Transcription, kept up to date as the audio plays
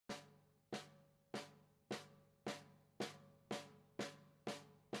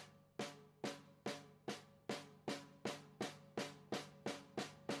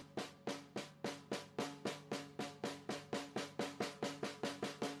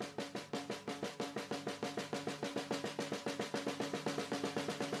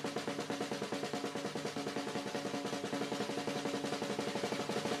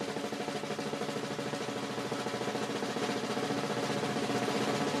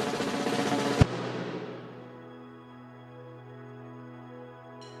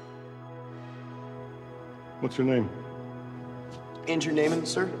What's your name? Andrew Neeman,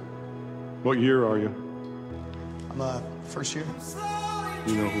 sir. What year are you? I'm first year.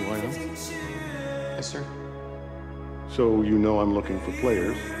 You know who I am? Yes, sir. So you know I'm looking for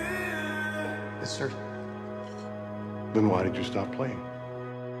players. Yes, sir. Then why did you stop playing?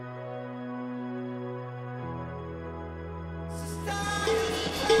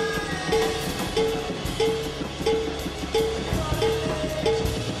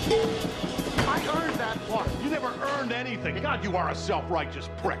 I earned that part. You never earned anything. God, you are a self-righteous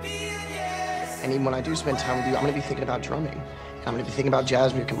prick. And even when I do spend time with you, I'm gonna be thinking about drumming. And I'm gonna be thinking about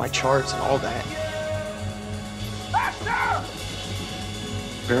jazz music and my charts and all that.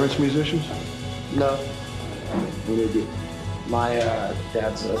 Parents musicians? No. What do they do? My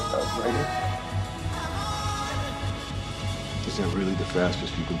dad's a writer. Is that really the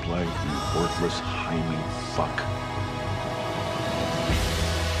fastest you can play? You worthless, hyming fuck.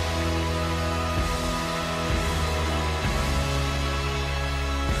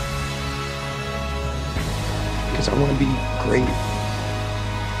 Because I want to be great.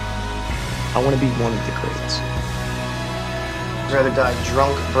 I want to be one of the greats. I'd rather die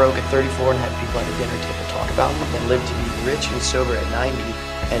drunk, broke at 34 and have people at a dinner table talk about me than live to be rich and sober at 90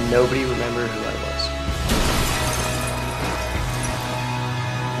 and nobody remember who I was.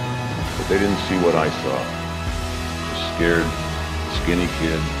 But they didn't see what I saw. A scared, skinny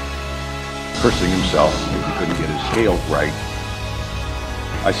kid, cursing himself because he couldn't get his scales right.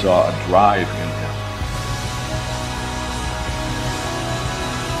 I saw a drive in him.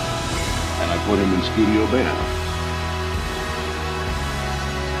 And I put him in studio band.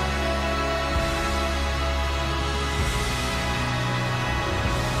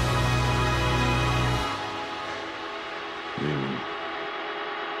 Neeman,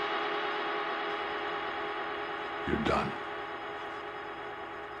 you're done.